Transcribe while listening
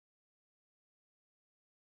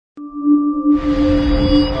Hey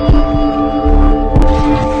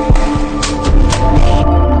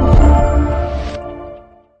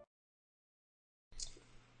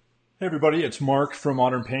everybody, it's Mark from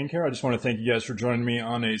Modern Pain Care. I just want to thank you guys for joining me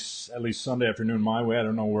on at least Sunday afternoon my way. I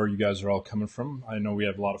don't know where you guys are all coming from. I know we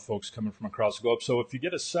have a lot of folks coming from across the globe. So if you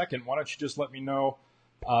get a second, why don't you just let me know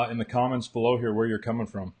in the comments below here where you're coming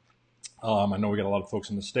from. I know we got a lot of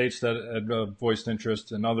folks in the States that had voiced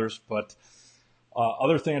interest and others, but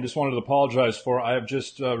other thing I just wanted to apologize for, I have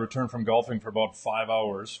just returned from golfing for about 5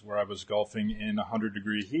 hours where I was golfing in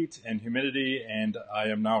 100-degree heat and humidity, and I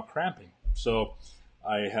am now cramping. So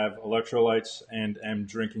I have electrolytes and am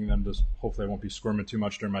drinking them. Hopefully I won't be squirming too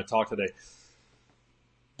much during my talk today.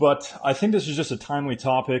 But I think this is just a timely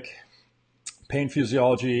topic, pain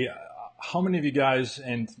physiology. How many of you guys,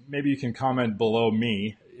 and maybe you can comment below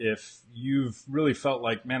me, if you've really felt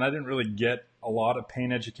like, man, I didn't really get a lot of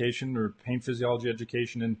pain education or pain physiology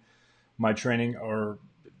education in my training, or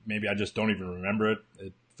maybe I just don't even remember it.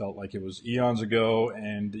 It felt like it was eons ago,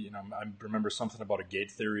 and I remember something about a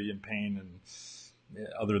gate theory in pain, and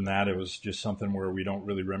other than that, it was just something where we don't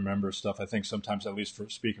really remember stuff. I think sometimes, at least for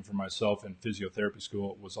speaking for myself in physiotherapy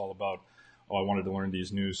school, it was all about, I wanted to learn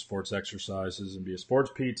these new sports exercises and be a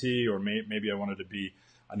sports PT, or maybe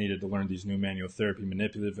I needed to learn these new manual therapy,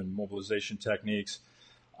 manipulative and mobilization techniques.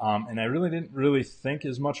 And I really didn't really think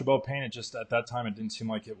as much about pain. It just, at that time, it didn't seem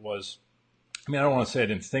like it was, I don't want to say I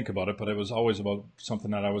didn't think about it, but it was always about something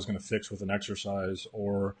that I was going to fix with an exercise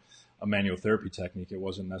or a manual therapy technique. It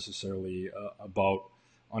wasn't necessarily about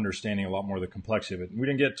understanding a lot more of the complexity of it. And we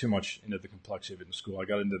didn't get too much into the complexity of it in school. I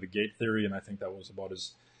got into the gate theory, and I think that was about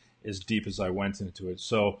as deep as I went into it.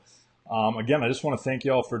 So again, I just want to thank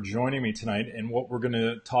you all for joining me tonight. And what we're going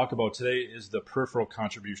to talk about today is the peripheral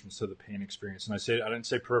contributions to the pain experience. And I didn't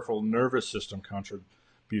say peripheral nervous system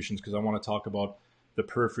contributions, because I want to talk about the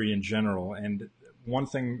periphery in general. And one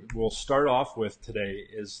thing we'll start off with today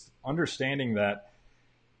is understanding that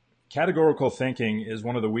categorical thinking is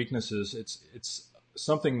one of the weaknesses. It's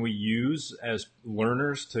something we use as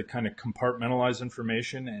learners to kind of compartmentalize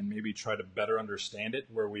information and maybe try to better understand it,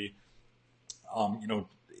 where we,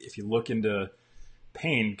 if you look into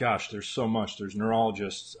pain, gosh, there's so much. There's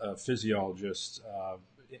neurologists, physiologists,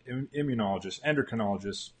 immunologists,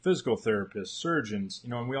 endocrinologists, physical therapists, surgeons,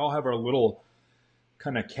 and we all have our little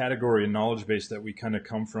kind of category and knowledge base that we kind of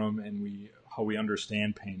come from, and how we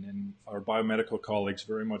understand pain. And our biomedical colleagues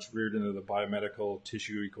very much reared into the biomedical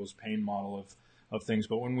tissue equals pain model of things.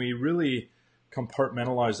 But when we really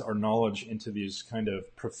compartmentalize our knowledge into these kind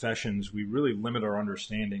of professions, we really limit our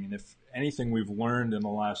understanding. And if anything we've learned in the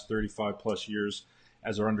last 35 plus years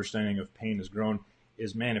as our understanding of pain has grown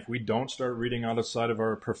is, man, if we don't start reading outside of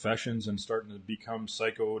our professions and starting to become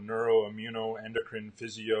psycho, neuro, immuno, endocrine,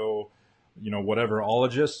 physio, whatever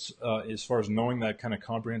ologists, as far as knowing that kind of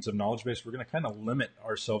comprehensive knowledge base, we're going to kind of limit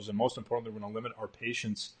ourselves. And most importantly, we're going to limit our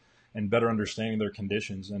patients and better understanding their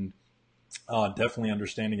conditions, and definitely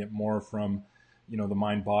understanding it more from, the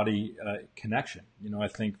mind-body connection. I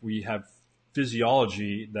think we have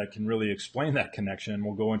physiology that can really explain that connection. And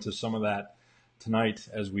we'll go into some of that tonight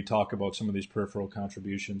as we talk about some of these peripheral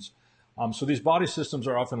contributions. So these body systems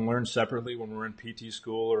are often learned separately when we're in PT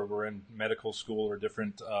school or we're in medical school or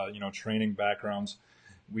different, training backgrounds.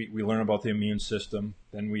 We learn about the immune system.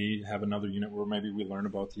 Then we have another unit where maybe we learn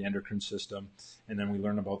about the endocrine system, and then we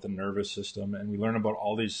learn about the nervous system, and we learn about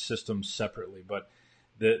all these systems separately. But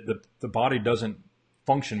the body doesn't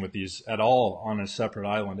function with these at all on a separate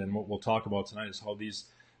island. And what we'll talk about tonight is how these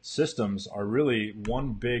systems are really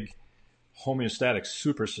one big homeostatic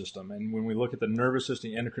super system. And when we look at the nervous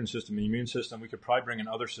system, the endocrine system, the immune system, we could probably bring in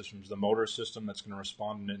other systems, the motor system that's going to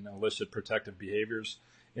respond and elicit protective behaviors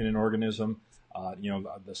in an organism,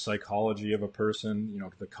 the psychology of a person,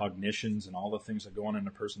 the cognitions and all the things that go on in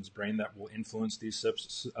a person's brain that will influence these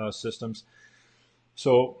systems.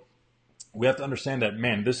 So we have to understand that,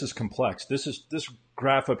 man, this is complex. This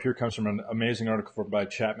graph up here comes from an amazing article by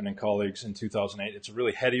Chapman and colleagues in 2008. It's a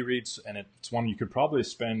really heady read, and it's one you could probably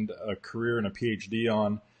spend a career and a PhD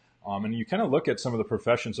on. And you kind of look at some of the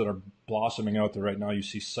professions that are blossoming out there right now. You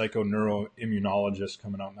see psychoneuroimmunologists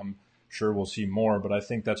coming out, and I'm sure we'll see more, but I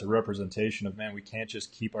think that's a representation of, man, we can't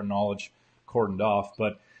just keep our knowledge cordoned off.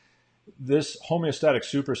 But this homeostatic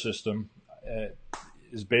super system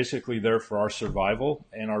is basically there for our survival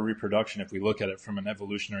and our reproduction if we look at it from an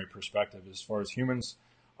evolutionary perspective. As far as humans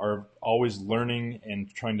are always learning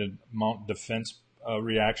and trying to mount defense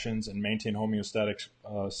reactions and maintain homeostatic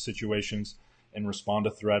situations and respond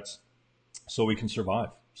to threats so we can survive,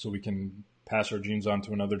 so we can pass our genes on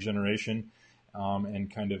to another generation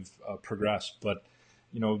and kind of progress. But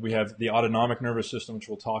We have the autonomic nervous system, which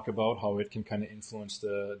we'll talk about, how it can kind of influence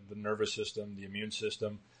the nervous system, the immune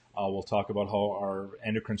system. We'll talk about how our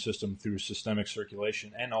endocrine system through systemic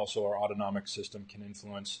circulation and also our autonomic system can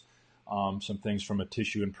influence some things from a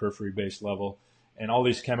tissue and periphery-based level. And all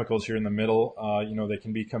these chemicals here in the middle, they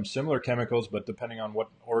can become similar chemicals, but depending on what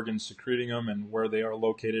organ's secreting them and where they are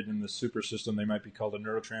located in the super system, they might be called a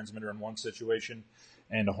neurotransmitter in one situation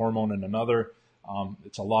and a hormone in another.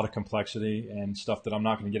 It's a lot of complexity and stuff that I'm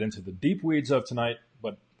not going to get into the deep weeds of tonight,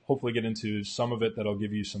 but hopefully get into some of it that'll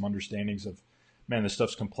give you some understandings of, man, this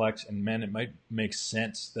stuff's complex, and man, it might make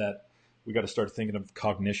sense that we got to start thinking of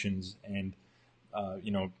cognitions and,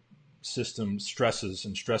 system stresses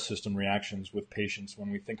and stress system reactions with patients when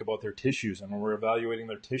we think about their tissues and when we're evaluating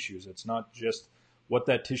their tissues. It's not just what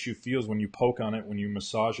that tissue feels when you poke on it, when you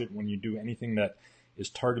massage it, when you do anything that is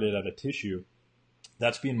targeted at a tissue.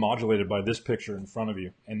 That's being modulated by this picture in front of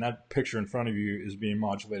you. And that picture in front of you is being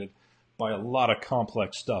modulated by a lot of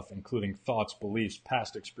complex stuff, including thoughts, beliefs,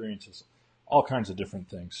 past experiences, all kinds of different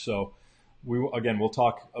things. So we'll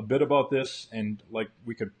talk a bit about this, and like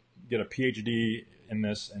we could get a PhD in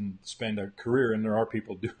this and spend a career, and there are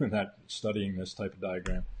people doing that, studying this type of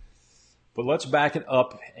diagram. But let's back it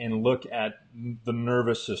up and look at the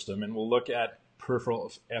nervous system, and we'll look at peripheral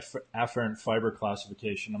afferent fiber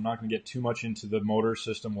classification. I'm not going to get too much into the motor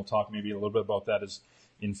system. We'll talk maybe a little bit about that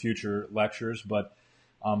in future lectures, but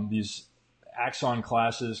these axon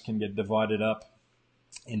classes can get divided up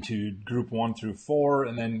into group 1 through 4,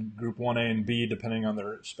 and then group 1A and B, depending on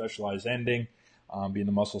their specialized ending, being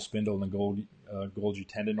the muscle spindle and the Golgi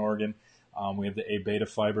tendon organ. We have the A beta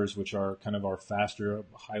fibers, which are kind of our faster,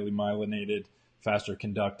 highly myelinated, faster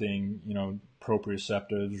conducting,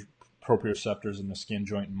 proprioceptors in the skin,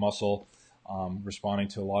 joint, and muscle, responding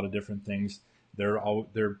to a lot of different things. They're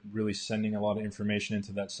really sending a lot of information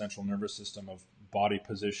into that central nervous system of body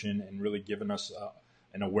position and really giving us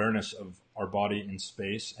an awareness of our body in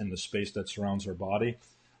space and the space that surrounds our body.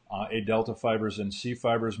 A delta fibers and C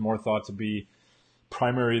fibers, more thought to be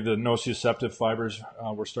primary the nociceptive fibers.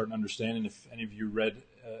 We're starting to understand, and if any of you read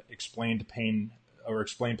Explained Pain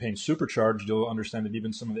Supercharged, you'll understand that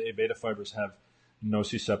even some of the A beta fibers have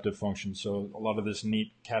nociceptive function. So a lot of this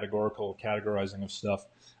neat categorizing of stuff,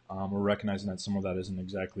 we're recognizing that some of that isn't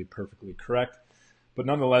exactly perfectly correct. But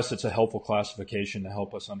nonetheless, it's a helpful classification to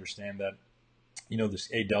help us understand that, this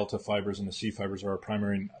A delta fibers and the C fibers are our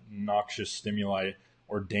primary noxious stimuli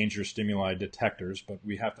or danger stimuli detectors, but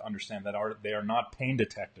we have to understand that they are not pain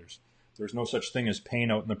detectors. There's no such thing as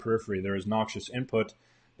pain out in the periphery. There is noxious input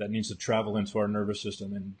that needs to travel into our nervous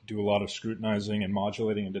system and do a lot of scrutinizing and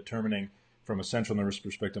modulating and determining from a central nervous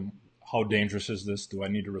perspective, how dangerous is this? Do I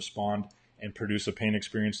need to respond and produce a pain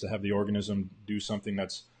experience to have the organism do something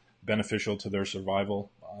that's beneficial to their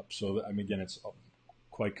survival? Again, it's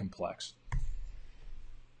quite complex.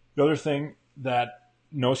 The other thing that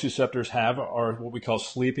nociceptors have are what we call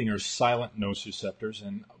sleeping or silent nociceptors,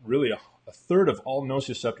 and really a third of all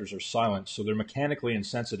nociceptors are silent, so they're mechanically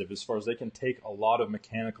insensitive as far as they can take a lot of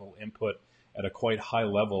mechanical input at a quite high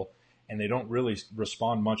level, and they don't really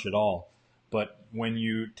respond much at all. But when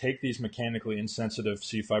you take these mechanically insensitive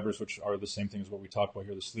C fibers, which are the same thing as what we talked about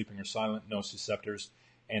here, the sleeping or silent nociceptors,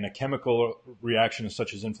 and a chemical reaction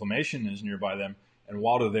such as inflammation is nearby them, and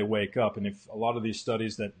why do they wake up? And if a lot of these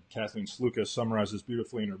studies that Kathleen Sluka summarizes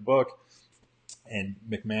beautifully in her book, and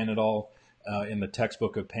McMahon et al. In the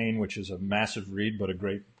textbook of pain, which is a massive read, but a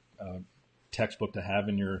great textbook to have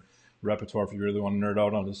in your repertoire if you really want to nerd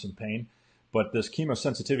out onto some pain. But this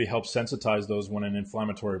chemosensitivity helps sensitize those when an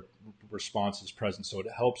inflammatory response is present. So it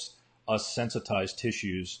helps us sensitize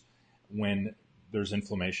tissues when there's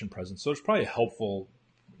inflammation present. So it's probably a helpful,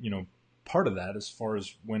 part of that as far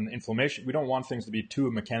as when inflammation, we don't want things to be too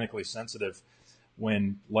mechanically sensitive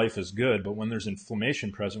when life is good, but when there's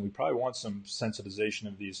inflammation present, we probably want some sensitization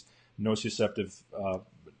of these nociceptive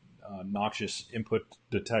noxious input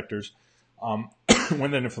detectors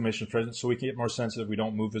when that inflammation is present, so we can get more sensitive, we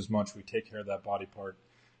don't move as much, we take care of that body part.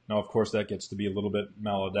 Now, of course, that gets to be a little bit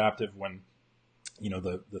maladaptive when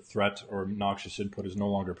the threat or noxious input is no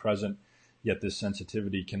longer present, yet this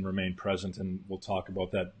sensitivity can remain present, and we'll talk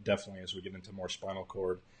about that definitely as we get into more spinal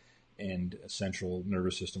cord and central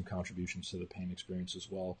nervous system contributions to the pain experience as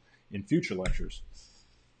well in future lectures.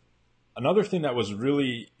 Another thing that was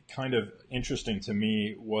really kind of interesting to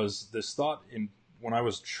me was this thought when I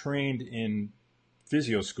was trained in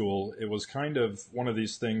physio school. It was kind of one of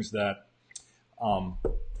these things that I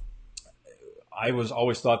was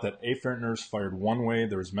always thought that afferent nerves fired one way.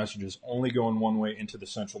 There was messages only going one way into the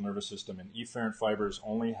central nervous system, and efferent fibers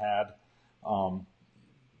only had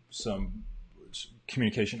some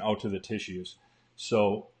communication out to the tissues.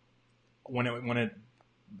 So when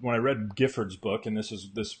I read Gifford's book, and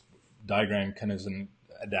this diagram kind of is an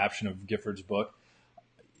adaptation of Gifford's book,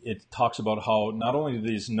 it talks about how not only do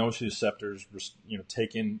these nociceptors,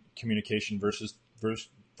 take in communication versus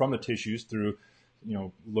from the tissues through,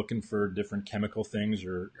 looking for different chemical things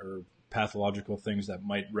or pathological things that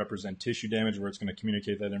might represent tissue damage, where it's going to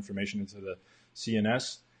communicate that information into the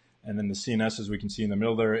CNS. And then the CNS, as we can see in the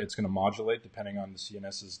middle there, it's going to modulate depending on the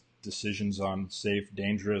CNS's decisions on safe,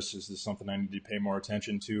 dangerous. Is this something I need to pay more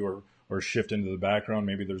attention to, or shift into the background?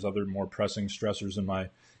 Maybe there's other more pressing stressors in my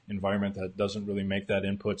environment that doesn't really make that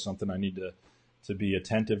input something I need to be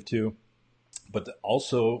attentive to. But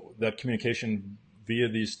also that communication via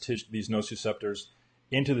these nociceptors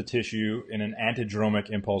into the tissue in an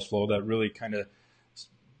antidromic impulse flow that really kind of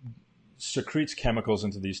secretes chemicals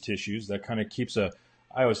into these tissues that kind of keeps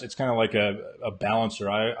it's kind of like a balancer.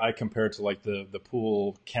 I compare it to like the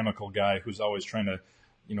pool chemical guy who's always trying to,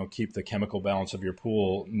 keep the chemical balance of your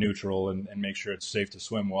pool neutral and make sure it's safe to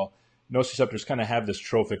swim. Well, nociceptors kind of have this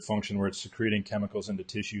trophic function where it's secreting chemicals into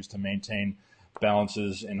tissues to maintain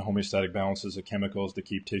balances and homeostatic balances of chemicals to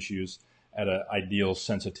keep tissues at an ideal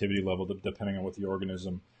sensitivity level, depending on what the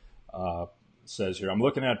organism says here. I'm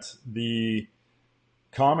looking at the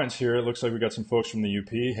comments here. It looks like we got some folks from the UP.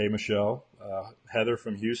 Hey, Michelle. Heather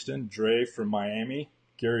from Houston. Dre from Miami.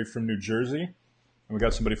 Gary from New Jersey. And we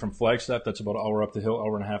got somebody from Flagstaff. That's about an hour up the hill,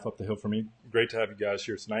 hour and a half up the hill for me. Great to have you guys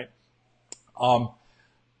here tonight.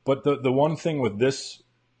 But the one thing with this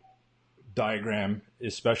diagram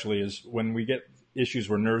especially is when we get issues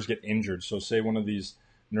where nerves get injured. So say one of these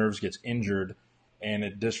nerves gets injured and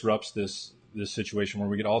it disrupts this situation where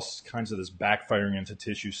we get all kinds of this backfiring into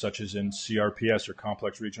tissue, such as in CRPS or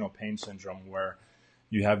complex regional pain syndrome, where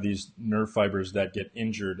you have these nerve fibers that get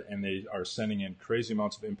injured and they are sending in crazy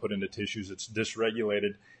amounts of input into tissues. It's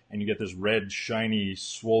dysregulated and you get this red, shiny,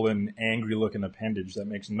 swollen, angry looking appendage that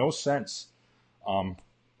makes no sense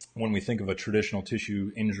when we think of a traditional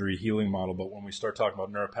tissue injury healing model. But when we start talking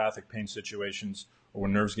about neuropathic pain situations or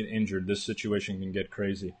when nerves get injured, this situation can get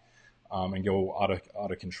crazy and go out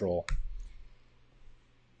of control.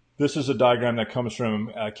 This is a diagram that comes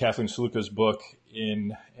from Kathleen Saluka's book,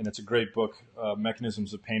 and it's a great book,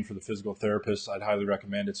 Mechanisms of Pain for the Physical Therapist. I'd highly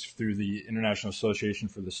recommend it. It's through the International Association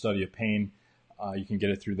for the Study of Pain. You can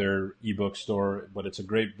get it through their ebook store, but it's a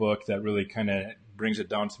great book that really kind of brings it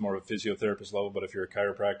down to more of a physiotherapist level. But if you're a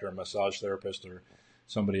chiropractor, a massage therapist, or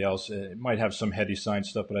somebody else, it might have some heady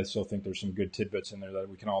science stuff, but I still think there's some good tidbits in there that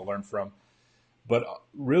we can all learn from. But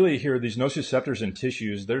really here, these nociceptors in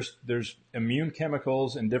tissues, there's immune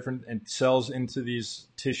chemicals and different cells into these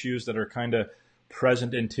tissues that are kind of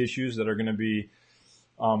present in tissues that are going to be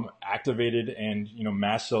activated. And,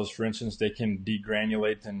 mast cells, for instance, they can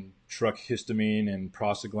degranulate and truck histamine and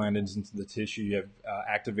prostaglandins into the tissue. You have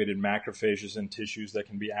activated macrophages in tissues that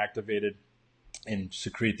can be activated and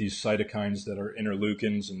secrete these cytokines that are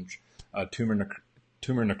interleukins and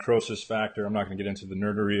tumor necrosis factor. I'm not going to get into the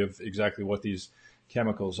nerdery of exactly what these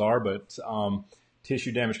chemicals are, but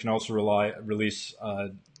tissue damage can also release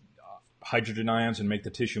hydrogen ions and make the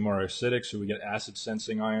tissue more acidic. So we get acid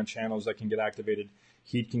sensing ion channels that can get activated.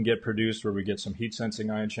 Heat can get produced where we get some heat sensing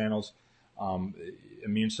ion channels.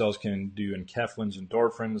 Immune cells can do enkephalins,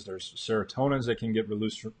 endorphins. There's serotonins that can get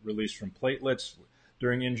released from platelets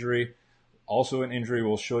during injury. Also in injury,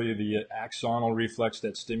 we'll show you the axonal reflex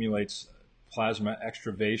that stimulates plasma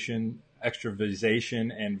extravasation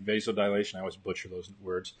and vasodilation. I always butcher those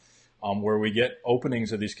words, where we get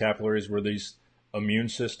openings of these capillaries where these immune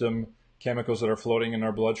system chemicals that are floating in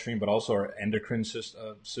our bloodstream, but also our endocrine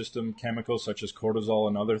system chemicals such as cortisol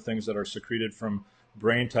and other things that are secreted from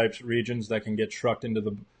brain types regions that can get trucked into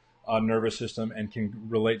the nervous system and can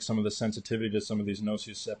relate some of the sensitivity to some of these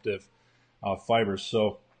nociceptive fibers.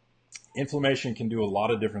 So inflammation can do a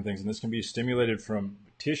lot of different things, and this can be stimulated from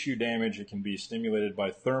tissue damage. It can be stimulated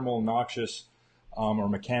by thermal, noxious, or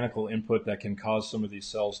mechanical input that can cause some of these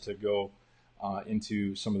cells to go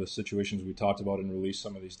into some of the situations we talked about and release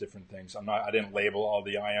some of these different things. I didn't label all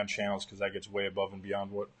the ion channels because that gets way above and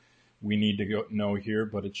beyond what we need to know here,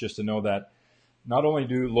 but it's just to know that not only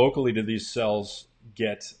locally do these cells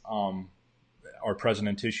get are present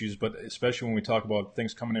in tissues, but especially when we talk about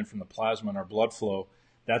things coming in from the plasma and our blood flow,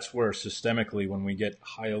 that's where systemically, when we get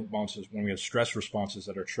high amounts, when we have stress responses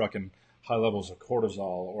that are trucking high levels of cortisol,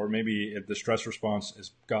 or maybe if the stress response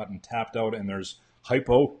has gotten tapped out and there's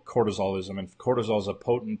hypocortisolism, and cortisol is a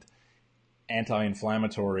potent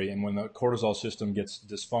anti-inflammatory, and when the cortisol system gets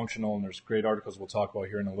dysfunctional, and there's great articles we'll talk about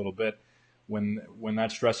here in a little bit, when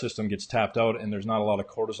that stress system gets tapped out and there's not a lot of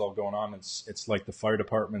cortisol going on, it's like the fire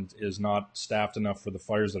department is not staffed enough for the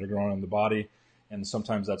fires that are going on in the body, And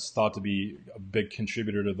sometimes that's thought to be a big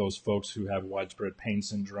contributor to those folks who have widespread pain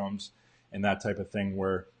syndromes and that type of thing,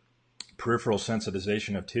 where peripheral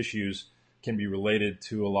sensitization of tissues can be related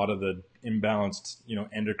to a lot of the imbalanced,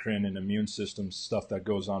 endocrine and immune system stuff that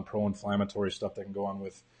goes on, pro-inflammatory stuff that can go on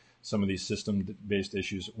with some of these system-based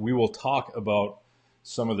issues. We will talk about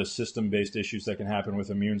some of the system-based issues that can happen with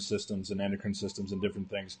immune systems and endocrine systems and different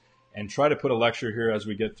things, and try to put a lecture here as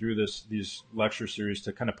we get through these lecture series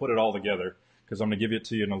to kind of put it all together, because I'm going to give it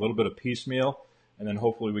to you in a little bit of piecemeal, and then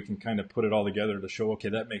hopefully we can kind of put it all together to show, okay,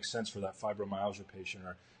 that makes sense for that fibromyalgia patient,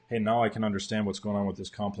 or hey, now I can understand what's going on with this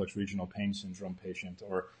complex regional pain syndrome patient,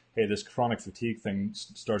 or hey, this chronic fatigue thing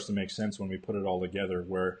starts to make sense when we put it all together,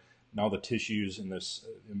 where now the tissues in this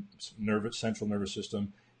central nervous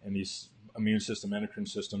system and these immune system, endocrine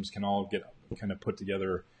systems can all get kind of put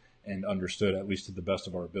together and understood, at least to the best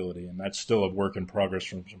of our ability. And that's still a work in progress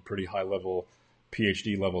from some pretty high level,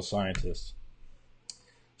 PhD level scientists.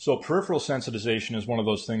 So peripheral sensitization is one of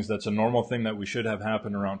those things that's a normal thing that we should have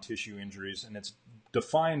happen around tissue injuries, and it's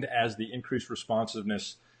defined as the increased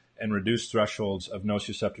responsiveness and reduced thresholds of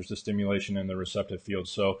nociceptors to stimulation in the receptive field.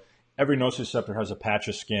 So every nociceptor has a patch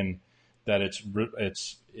of skin that it's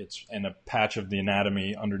and a patch of the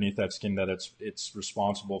anatomy underneath that skin that it's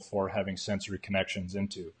responsible for having sensory connections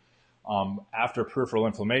into. After peripheral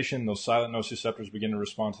inflammation, those silent nociceptors begin to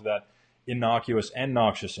respond to that innocuous and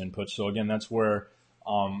noxious input. So again, that's where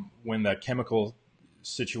when that chemical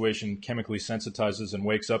situation chemically sensitizes and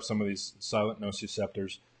wakes up some of these silent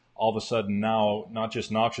nociceptors, all of a sudden now not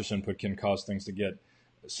just noxious input can cause things to get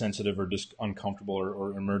sensitive or just uncomfortable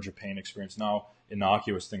or emerge a pain experience. Now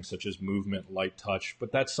innocuous things such as movement, light touch,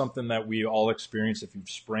 but that's something that we all experience. If you've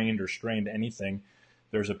sprained or strained anything,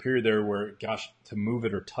 there's a period there where, gosh, to move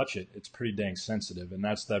it or touch it, it's pretty dang sensitive, and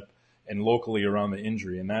that's that, and locally around the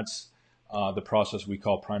injury, and that's the process we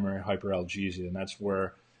call primary hyperalgesia, and that's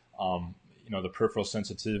where the peripheral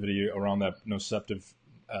sensitivity around that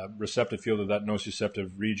receptive field of that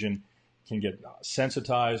nociceptive region can get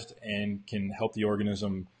sensitized and can help the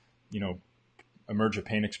organism, emerge a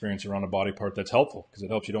pain experience around a body part that's helpful, because it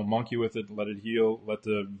helps you don't monkey with it, let it heal, let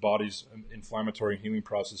the body's inflammatory healing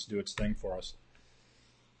process do its thing for us.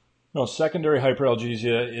 No, secondary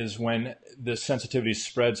hyperalgesia is when the sensitivity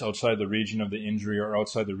spreads outside the region of the injury or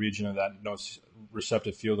outside the region of that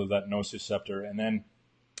receptive field of that nociceptor. And then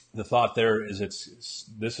the thought there is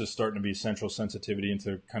this is starting to be central sensitivity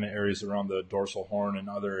into kind of areas around the dorsal horn and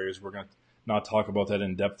other areas. We're going to not talk about that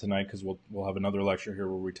in depth tonight, because we'll have another lecture here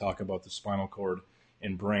where we talk about the spinal cord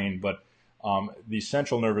and brain. But the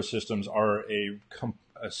central nervous systems are a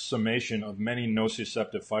summation of many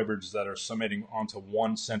nociceptive fibers that are summating onto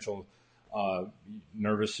one central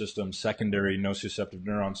nervous system, secondary nociceptive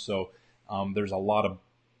neurons. So there's a lot of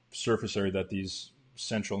surface area that these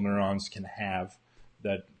central neurons can have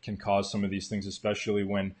that can cause some of these things, especially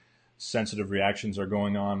when sensitive reactions are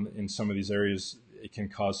going on in some of these areas. It can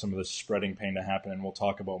cause some of the spreading pain to happen, and we'll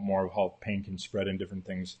talk about more of how pain can spread in different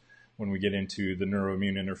things when we get into the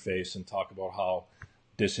neuroimmune interface and talk about how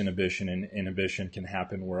disinhibition and inhibition can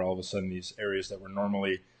happen, where all of a sudden these areas that were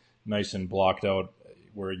normally nice and blocked out,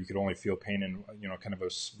 where you could only feel pain in kind of a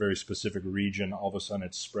very specific region, all of a sudden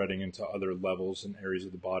it's spreading into other levels and areas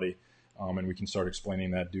of the body, and we can start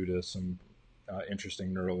explaining that due to some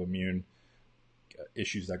interesting neuroimmune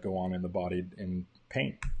issues that go on in the body in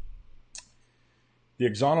pain. The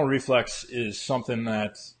axonal reflex is something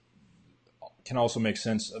that can also make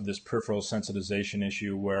sense of this peripheral sensitization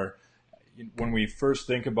issue, where when we first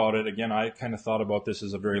think about it, again, I kind of thought about this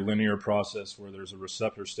as a very linear process where there's a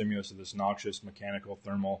receptor stimulus of this noxious mechanical,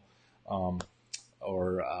 thermal,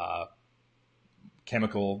 or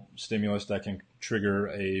chemical stimulus that can trigger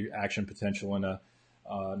a action potential in a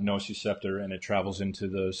nociceptor, and it travels into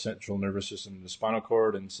the central nervous system, the spinal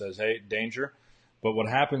cord, and says, hey, danger. But what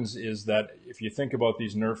happens is that if you think about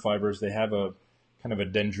these nerve fibers, they have a kind of a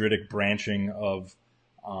dendritic branching of,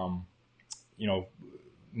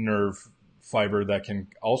 nerve fiber that can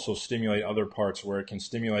also stimulate other parts, where it can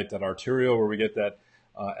stimulate that arterial, where we get that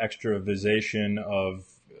extravasation of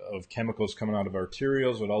chemicals coming out of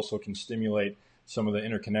arterioles. It also can stimulate some of the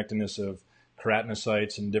interconnectedness of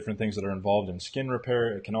keratinocytes and different things that are involved in skin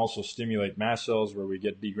repair. It can also stimulate mast cells, where we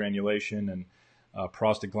get degranulation and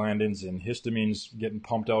prostaglandins and histamines getting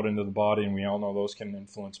pumped out into the body, and we all know those can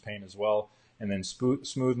influence pain as well. And then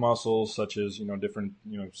smooth muscles, such as different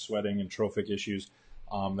sweating and trophic issues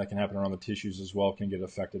that can happen around the tissues as well, can get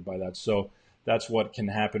affected by that. So that's what can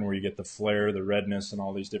happen, where you get the flare, the redness, and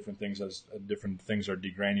all these different things as different things are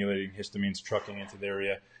degranulating, histamines trucking into the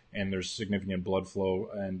area, and there's significant blood flow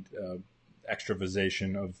and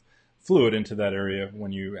extravasation of fluid into that area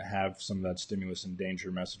when you have some of that stimulus and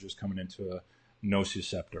danger messages coming into a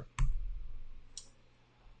nociceptor.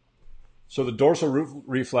 So the dorsal root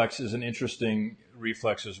reflex is an interesting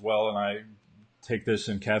reflex as well, and I take this,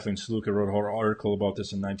 and Kathleen Sluka wrote an article about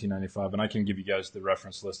this in 1995, and I can give you guys the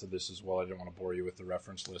reference list of this as well. I didn't want to bore you with the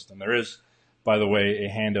reference list. And there is, by the way, a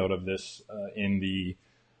handout of this in the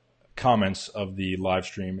comments of the live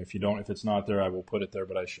stream. If it's not there, I will put it there,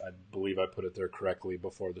 but I believe I put it there correctly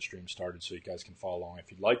before the stream started, so you guys can follow along if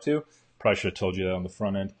you'd like to. Probably should have told you that on the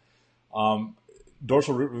front end.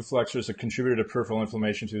 Dorsal root reflex is a contributor to peripheral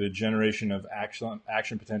inflammation through the generation of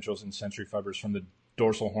action potentials and sensory fibers from the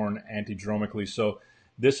dorsal horn antidromically. So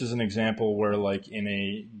this is an example where, like in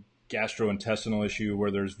a gastrointestinal issue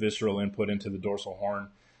where there's visceral input into the dorsal horn,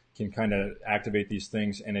 can kind of activate these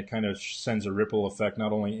things, and it kind of sends a ripple effect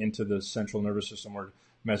not only into the central nervous system where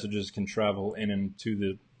messages can travel in and to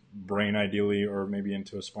the brain ideally, or maybe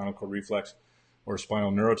into a spinal cord reflex or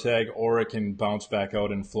spinal neurotag, or it can bounce back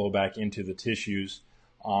out and flow back into the tissues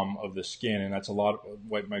of the skin. And that's a lot of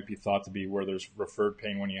what might be thought to be where there's referred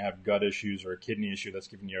pain when you have gut issues or a kidney issue that's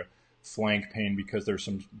giving you flank pain because there's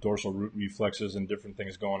some dorsal root reflexes and different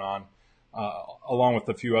things going on, along with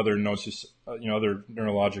a few other other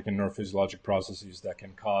neurologic and neurophysiologic processes that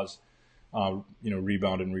can cause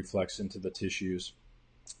rebound and reflex into the tissues,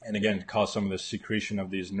 and again cause some of the secretion of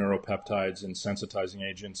these neuropeptides and sensitizing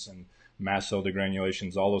agents and mast cell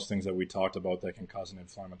degranulations, all those things that we talked about that can cause an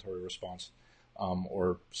inflammatory response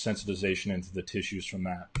or sensitization into the tissues from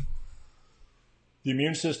that. The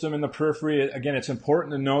immune system in the periphery, again, it's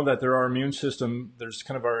important to know that there's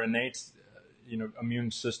kind of our innate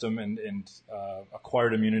immune system and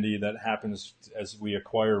acquired immunity that happens as we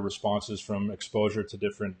acquire responses from exposure to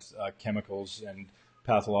different chemicals and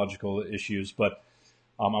pathological issues. But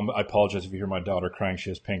I apologize if you hear my daughter crying. She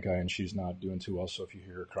has pink eye and she's not doing too well. So if you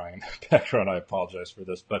hear her crying in the background, I apologize for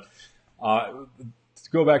this. But to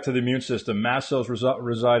go back to the immune system, mast cells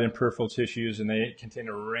reside in peripheral tissues, and they contain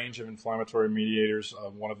a range of inflammatory mediators.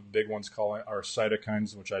 One of the big ones are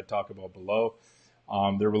cytokines, which I talk about below.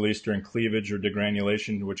 They're released during cleavage or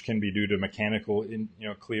degranulation, which can be due to mechanical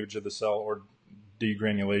cleavage of the cell or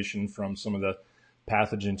degranulation from some of the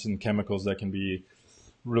pathogens and chemicals that can be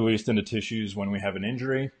released into tissues when we have an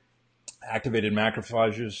injury. Activated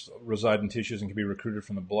macrophages reside in tissues and can be recruited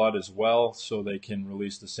from the blood as well, so they can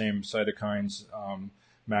release the same cytokines.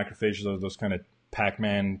 Macrophages are those kind of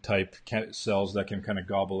Pac-Man type cells that can kind of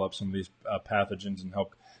gobble up some of these pathogens and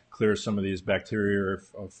help clear some of these bacteria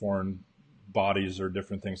or foreign bodies or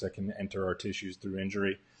different things that can enter our tissues through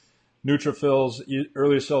injury. Neutrophils,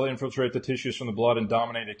 early cells infiltrate the tissues from the blood and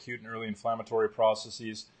dominate acute and early inflammatory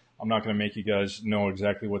processes. I'm not going to make you guys know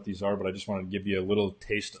exactly what these are, but I just wanted to give you a little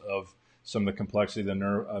taste of some of the complexity of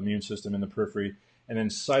the immune system in the periphery. And then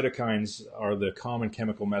cytokines are the common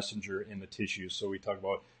chemical messenger in the tissue. So we talk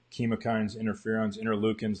about chemokines, interferons,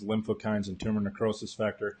 interleukins, lymphokines, and tumor necrosis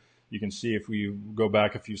factor. You can see if we go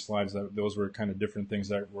back a few slides that those were kind of different things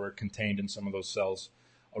that were contained in some of those cells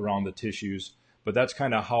around the tissues. But that's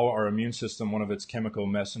kind of how our immune system, one of its chemical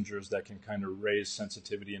messengers that can kind of raise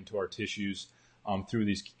sensitivity into our tissues through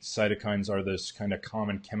these cytokines, are this kind of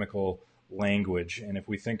common chemical language. And if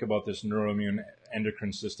we think about this neuroimmune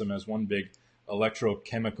endocrine system as one big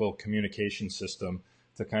electrochemical communication system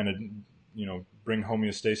to kind of bring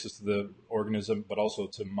homeostasis to the organism, but also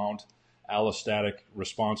to mount allostatic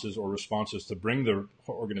responses or responses to bring the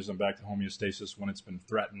organism back to homeostasis when it's been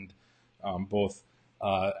threatened, both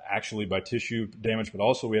actually by tissue damage, but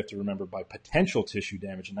also we have to remember by potential tissue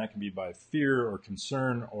damage, and that can be by fear or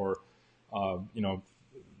concern or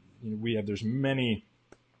there's many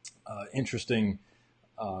interesting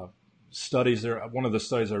studies there. One of the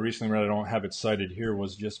studies I recently read, I don't have it cited here,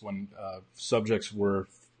 was just when subjects were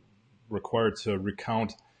required to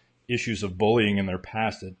recount issues of bullying in their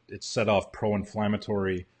past. It set off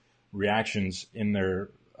pro-inflammatory reactions in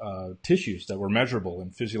their tissues that were measurable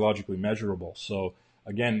and physiologically measurable. So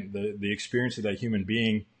again, the experience of that human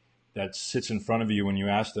being that sits in front of you when you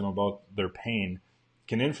ask them about their pain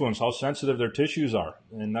can influence how sensitive their tissues are.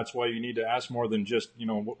 And that's why you need to ask more than just,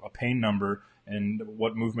 a pain number and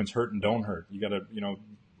what movements hurt and don't hurt. You got to,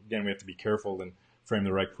 again, we have to be careful and frame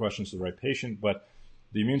the right questions to the right patient. But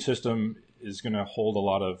the immune system is going to hold a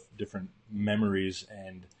lot of different memories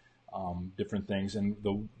and different things. And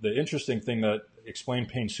the interesting thing that Explain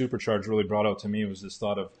Pain Supercharged really brought out to me was this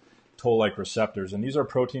thought of toll-like receptors. And these are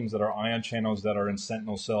proteins that are ion channels that are in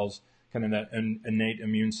sentinel cells, kind of that innate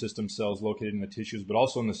immune system cells located in the tissues, but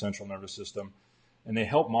also in the central nervous system. And they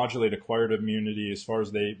help modulate acquired immunity as far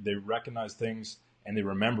as they recognize things and they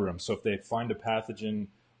remember them. So if they find a pathogen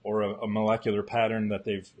or a molecular pattern that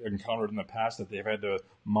they've encountered in the past that they've had to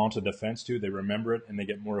mount a defense to. They remember it and they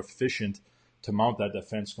get more efficient to mount that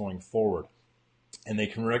defense going forward. And they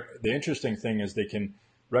can the interesting thing is they can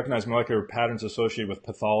recognize molecular patterns associated with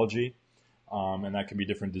pathology, and that can be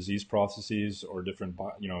different disease processes or different,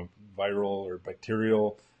 viral or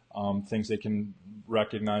bacterial things. They can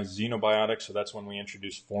recognize xenobiotics, so that's when we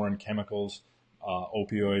introduce foreign chemicals,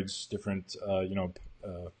 opioids, different,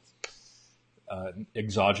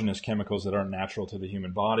 exogenous chemicals that aren't natural to the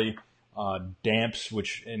human body. Damps,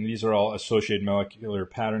 and these are all associated molecular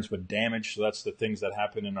patterns with damage. So that's the things that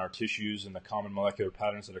happen in our tissues and the common molecular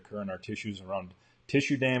patterns that occur in our tissues around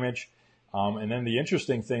tissue damage. And then the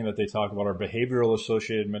interesting thing that they talk about are behavioral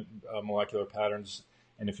associated molecular patterns.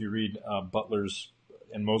 And if you read Butler's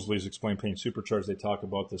and Mosley's Explain Pain Supercharged, they talk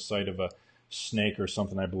about the sight of a snake or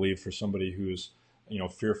something, I believe, for somebody who's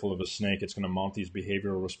fearful of a snake. It's going to mount these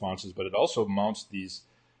behavioral responses, but it also mounts these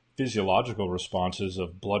physiological responses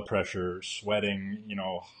of blood pressure, sweating,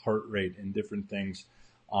 heart rate, and different things.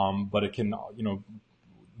 But it can,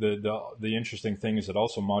 the interesting thing is it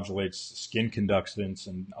also modulates skin conductance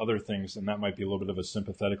and other things, and that might be a little bit of a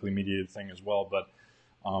sympathetically mediated thing as well. But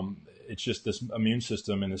it's just this immune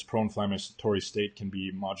system and this pro-inflammatory state can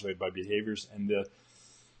be modulated by behaviors. And the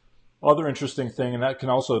other interesting thing, and that can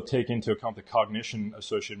also take into account the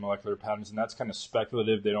cognition-associated molecular patterns, and that's kind of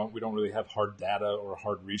speculative. We don't really have hard data or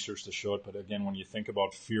hard research to show it. But again, when you think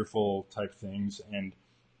about fearful type things, and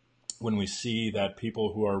when we see that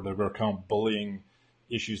people who are overcome bullying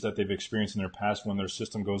issues that they've experienced in their past, when their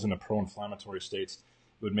system goes into pro-inflammatory states,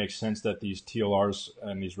 it would make sense that these TLRs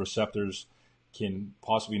and these receptors can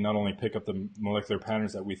possibly not only pick up the molecular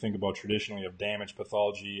patterns that we think about traditionally of damage,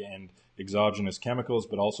 pathology, and exogenous chemicals,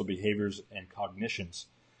 but also behaviors and cognitions,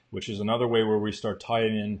 which is another way where we start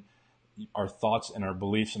tying in our thoughts and our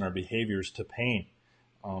beliefs and our behaviors to pain,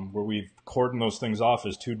 where we've cordoned those things off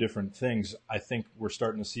as two different things. I think we're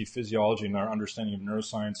starting to see physiology and our understanding of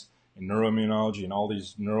neuroscience and neuroimmunology and all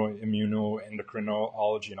these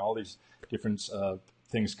neuroimmunoendocrinology and all these different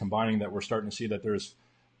things combining, that we're starting to see that there's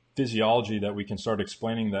physiology that we can start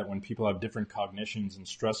explaining that when people have different cognitions and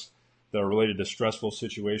stress that are related to stressful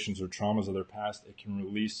situations or traumas of their past, it can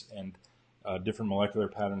release and different molecular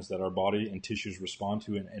patterns that our body and tissues respond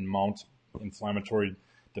to and mount inflammatory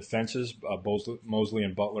defenses. Mosley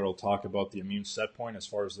and Butler will talk about the immune set point as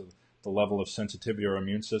far as the level of sensitivity of our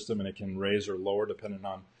immune system, and it can raise or lower depending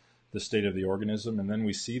on the state of the organism. And then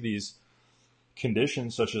we see these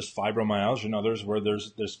conditions such as fibromyalgia and others where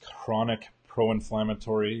there's this chronic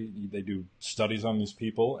pro-inflammatory. They do studies on these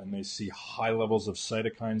people and they see high levels of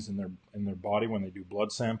cytokines in their body when they do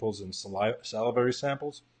blood samples and salivary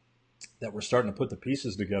samples, that we're starting to put the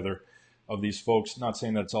pieces together of these folks. Not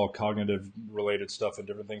saying that it's all cognitive related stuff and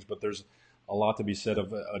different things, but there's a lot to be said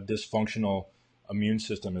of a dysfunctional immune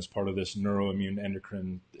system as part of this neuroimmune,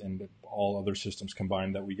 endocrine, and all other systems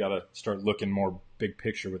combined, that we got to start looking more big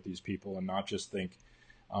picture with these people and not just think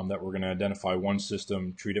that we're going to identify one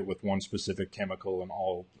system, treat it with one specific chemical, and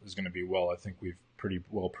all is going to be well. I think we've pretty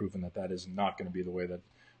well proven that that is not going to be the way that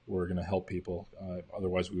we're going to help people.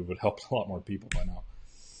 Otherwise, we would help a lot more people by now.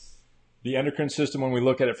 The endocrine system, when we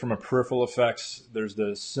look at it from a peripheral effects, there's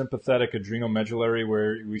the sympathetic adrenomedullary,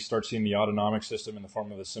 where we start seeing the autonomic system in the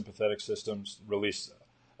form of the sympathetic systems release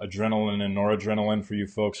adrenaline and noradrenaline for you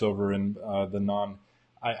folks over in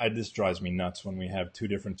this drives me nuts when we have two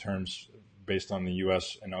different terms based on the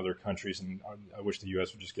U.S. and other countries, and I wish the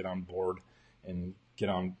U.S. would just get on board and get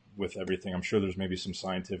on with everything. I'm sure there's maybe some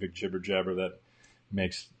scientific jibber jabber that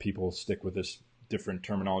makes people stick with this different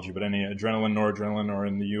terminology, but any adrenaline, noradrenaline, or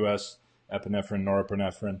in the U.S., epinephrine,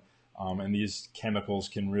 norepinephrine, and these chemicals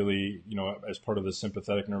can really, as part of the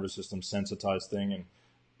sympathetic nervous system, sensitize thing and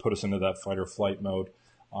put us into that fight or flight mode.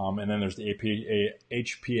 And then there's the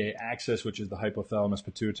HPA axis, which is the hypothalamus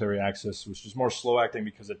pituitary axis, which is more slow acting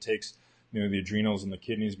because it takes the adrenals and the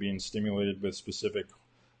kidneys being stimulated with specific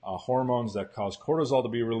hormones that cause cortisol to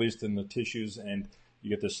be released in the tissues, and you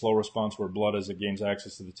get this slow response where blood, as it gains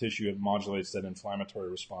access to the tissue, it modulates that inflammatory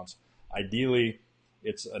response. Ideally,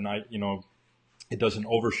 it's it doesn't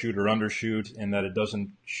overshoot or undershoot, and that it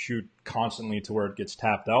doesn't shoot constantly to where it gets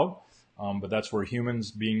tapped out. But that's where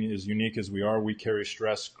humans, being as unique as we are, we carry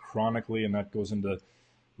stress chronically, and that goes into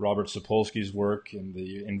Robert Sapolsky's work and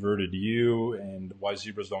the inverted U and why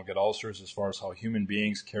zebras don't get ulcers, as far as how human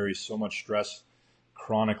beings carry so much stress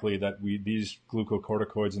chronically that these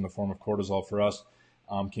glucocorticoids in the form of cortisol for us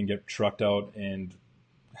can get trucked out and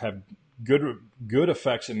have good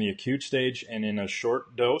effects in the acute stage and in a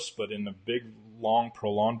short dose, but in a big, long,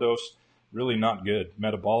 prolonged dose, really not good.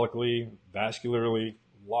 Metabolically, vascularly,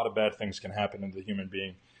 a lot of bad things can happen in the human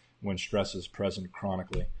being when stress is present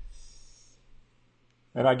chronically.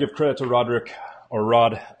 And I give credit to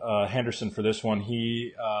Rod Henderson for this one.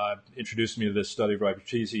 He introduced me to this study by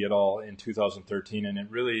Pachisi et al. In 2013, and it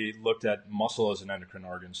really looked at muscle as an endocrine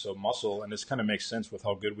organ. So muscle, and this kind of makes sense with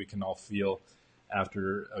how good we can all feel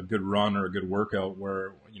after a good run or a good workout,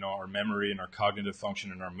 where our memory and our cognitive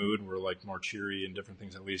function and our mood, we're like more cheery and different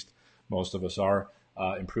things. At least most of us are.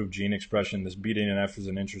 Improved gene expression. This BDNF is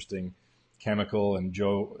an interesting chemical, and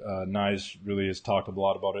Joe Nyes really has talked a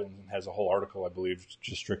lot about it and has a whole article, I believe,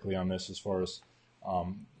 just strictly on this as far as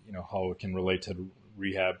how it can relate to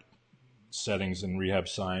rehab settings and rehab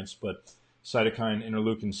science. But cytokine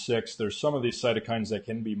interleukin-6, there's some of these cytokines that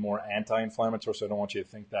can be more anti-inflammatory, so I don't want you to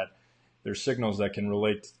think that there's signals that can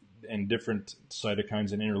relate, and different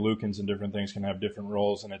cytokines and interleukins and different things can have different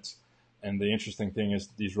roles, and the interesting thing is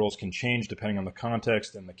these roles can change depending on the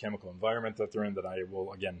context and the chemical environment that they're in,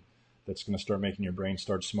 that's going to start making your brain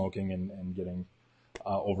start smoking and getting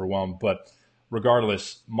overwhelmed. But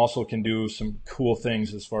regardless, muscle can do some cool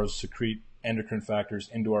things as far as secrete endocrine factors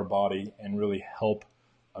into our body and really help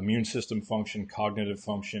immune system function, cognitive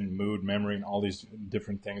function, mood, memory, and all these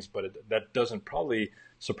different things. But that doesn't probably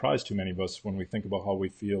surprise too many of us when we think about how we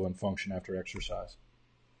feel and function after exercise.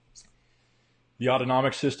 The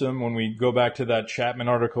autonomic system, when we go back to that Chapman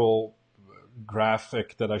article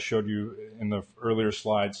graphic that I showed you in the earlier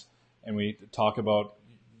slides, and we talk about,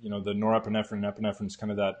 the norepinephrine and epinephrine is kind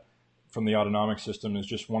of that from the autonomic system, is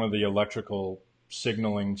just one of the electrical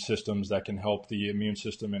signaling systems that can help the immune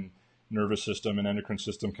system and nervous system and endocrine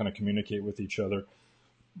system kind of communicate with each other.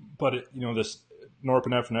 But, this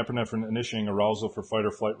norepinephrine, epinephrine initiating arousal for fight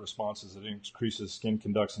or flight responses, it increases skin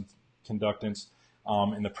conductance.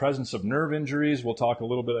 In the presence of nerve injuries, we'll talk a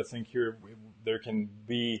little bit, I think here, there can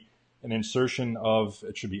be an insertion of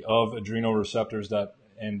adrenal receptors that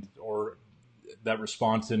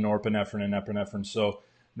respond to norepinephrine and epinephrine. So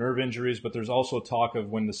nerve injuries, but there's also talk of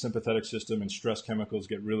when the sympathetic system and stress chemicals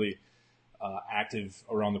get really active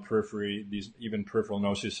around the periphery, these even peripheral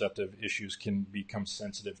nociceptive issues can become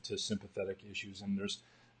sensitive to sympathetic issues. And there's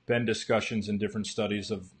been discussions in different studies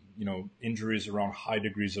of injuries around high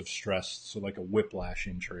degrees of stress, so like a whiplash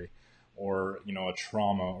injury, or a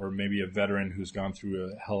trauma, or maybe a veteran who's gone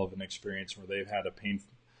through a hell of an experience where they've had a pain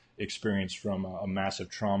experience from a massive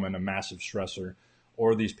trauma and a massive stressor,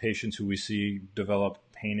 or these patients who we see develop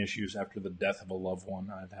pain issues after the death of a loved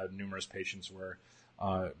one. I've had numerous patients where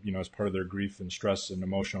as part of their grief and stress and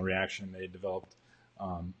emotional reaction, they developed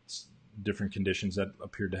different conditions that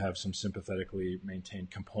appeared to have some sympathetically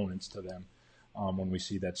maintained components to them. When we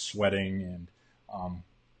see that sweating and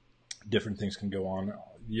different things can go on.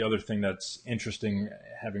 The other thing that's interesting,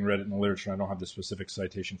 having read it in the literature, I don't have the specific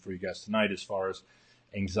citation for you guys tonight, as far as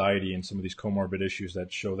anxiety and some of these comorbid issues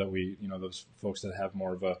that show that those folks that have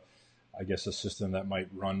more of a system that might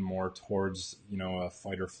run more towards, a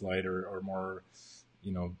fight or flight or more,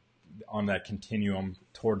 on that continuum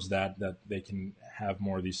towards that they can have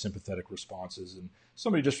more of these sympathetic responses. And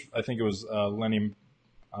somebody I think it was Lenny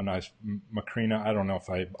Macrina. I don't know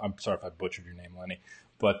I'm sorry if I butchered your name, Lenny,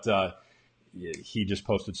 but he just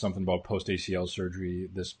posted something about post-ACL surgery,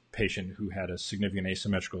 this patient who had a significant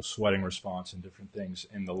asymmetrical sweating response and different things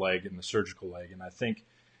in the leg, in the surgical leg. And I think,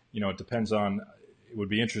 it depends on, it would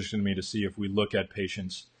be interesting to me to see if we look at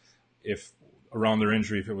patients, if around their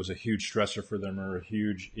injury, if it was a huge stressor for them or a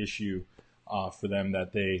huge issue for them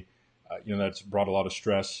that they, that's brought a lot of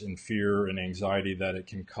stress and fear and anxiety, that it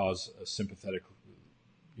can cause a sympathetic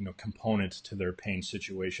component to their pain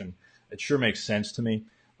situation. It sure makes sense to me.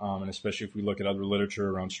 And especially if we look at other literature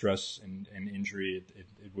around stress and injury,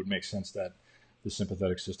 it would make sense that the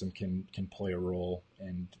sympathetic system can play a role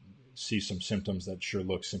and see some symptoms that sure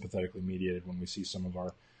look sympathetically mediated when we see some of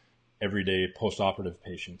our everyday post-operative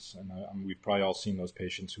patients. And we've probably all seen those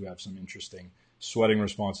patients who have some interesting sweating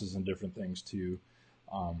responses and different things to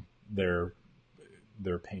their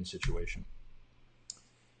pain situation.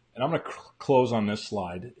 And I'm going to close on this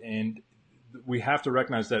slide. And we have to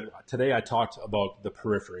recognize that today I talked about the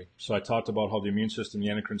periphery. So I talked about how the immune system, the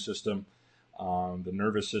endocrine system, the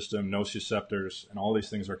nervous system, nociceptors, and all these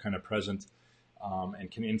things are kind of present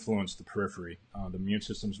and can influence the periphery. The immune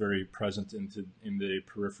system is very present in the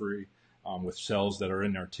periphery with cells that are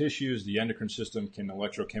in our tissues. The endocrine system can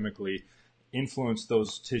electrochemically influence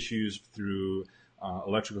those tissues through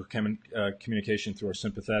electrical communication through our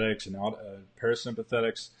sympathetics and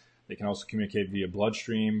parasympathetics. They can also communicate via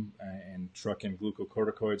bloodstream and truck in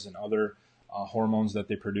glucocorticoids and other hormones that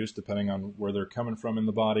they produce depending on where they're coming from in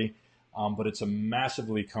the body. But it's a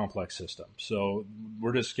massively complex system. So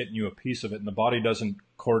we're just getting you a piece of it. And the body doesn't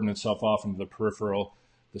cordon itself off into the peripheral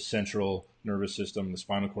the central nervous system, the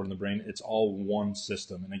spinal cord, and the brain. It's all one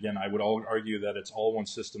system. And again, I would argue that it's all one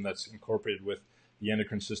system that's incorporated with the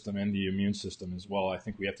endocrine system and the immune system as well. I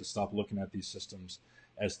think we have to stop looking at these systems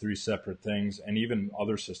as three separate things, and even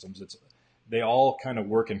other systems. They all kind of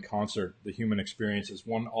work in concert. The human experience is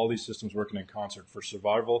all these systems working in concert for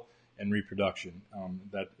survival and reproduction.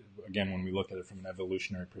 That, again, when we look at it from an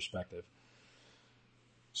evolutionary perspective.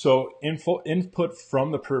 So input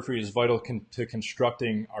from the periphery is vital to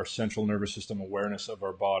constructing our central nervous system awareness of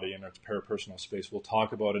our body and its parapersonal space. We'll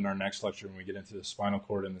talk about in our next lecture when we get into the spinal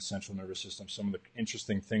cord and the central nervous system, some of the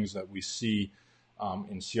interesting things that we see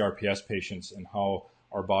in CRPS patients and how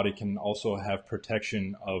our body can also have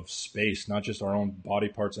protection of space, not just our own body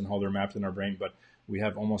parts and how they're mapped in our brain, but we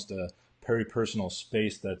have almost a peripersonal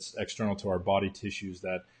space that's external to our body tissues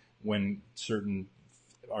that when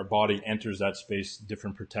our body enters that space,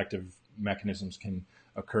 different protective mechanisms can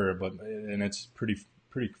occur. And it's pretty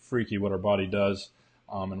freaky what our body does,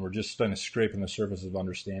 and we're just kind of scraping the surface of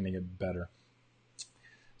understanding it better.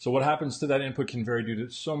 So what happens to that input can vary due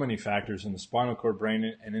to so many factors in the spinal cord,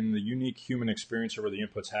 brain, and in the unique human experience or where the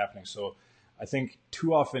input's happening. So I think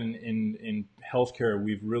too often in healthcare,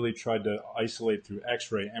 we've really tried to isolate through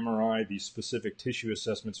X-ray, MRI, these specific tissue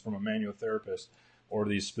assessments from a manual therapist, or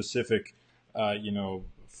these specific,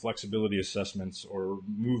 flexibility assessments or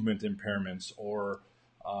movement impairments or,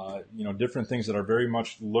 different things that are very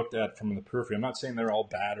much looked at from the periphery. I'm not saying they're all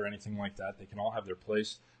bad or anything like that. They can all have their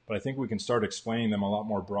place, but I think we can start explaining them a lot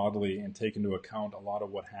more broadly and take into account a lot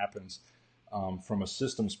of what happens from a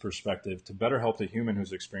systems perspective to better help the human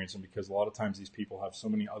who's experiencing, because a lot of times these people have so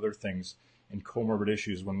many other things and comorbid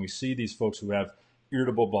issues. When we see these folks who have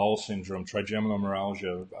irritable bowel syndrome, trigeminal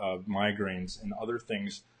neuralgia, migraines, and other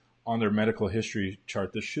things on their medical history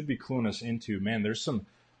chart, this should be cluing us into, man, there's some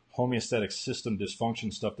homeostatic system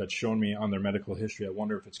dysfunction stuff that's shown me on their medical history. I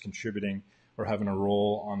wonder if it's contributing or having a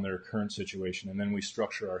role on their current situation. And then we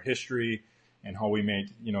structure our history and how we may,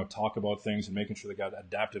 talk about things and making sure they got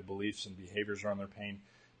adaptive beliefs and behaviors around their pain,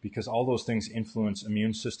 because all those things influence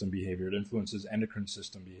immune system behavior. It influences endocrine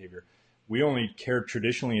system behavior. We only care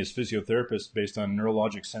traditionally as physiotherapists based on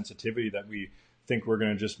neurologic sensitivity that we think we're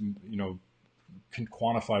going to just, can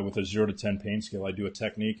quantify with a 0 to 10 pain scale. I do a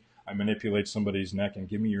technique, I manipulate somebody's neck and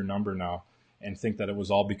give me your number now, and think that it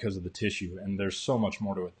was all because of the tissue. And there's so much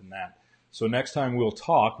more to it than that. So next time we're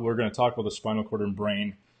going to talk about the spinal cord and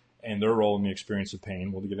brain and their role in the experience of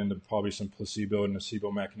pain. We'll get into probably some placebo and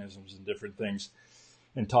nocebo mechanisms and different things,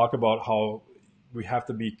 and talk about how we have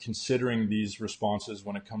to be considering these responses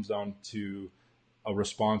when it comes down to a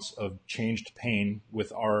response of changed pain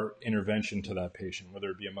with our intervention to that patient,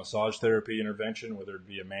 whether it be a massage therapy intervention, whether it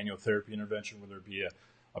be a manual therapy intervention, whether it be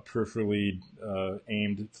a peripherally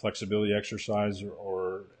aimed flexibility exercise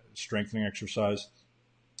or strengthening exercise.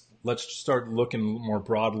 Let's start looking more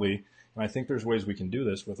broadly, and I think there's ways we can do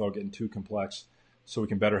this without getting too complex so we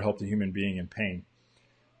can better help the human being in pain.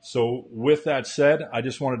 So with that said, I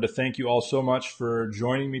just wanted to thank you all so much for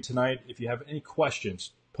joining me tonight. If you have any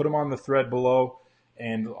questions, put them on the thread below,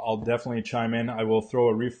 and I'll definitely chime in. I will throw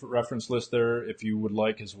a reference list there if you would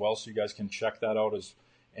like as well, so you guys can check that out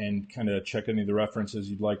and kind of check any of the references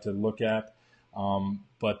you'd like to look at.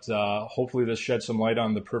 But hopefully this sheds some light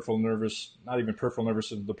on the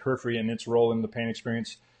the periphery and its role in the pain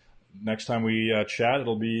experience. Next time we chat,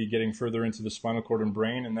 it'll be getting further into the spinal cord and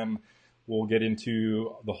brain, and then we'll get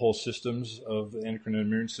into the whole systems of the endocrine and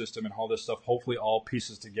immune system and how this stuff hopefully all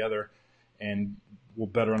pieces together, and we'll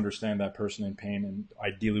better understand that person in pain, and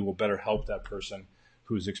ideally we'll better help that person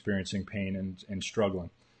who's experiencing pain and struggling.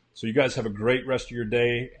 So you guys have a great rest of your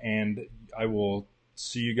day, and I will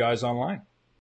see you guys online.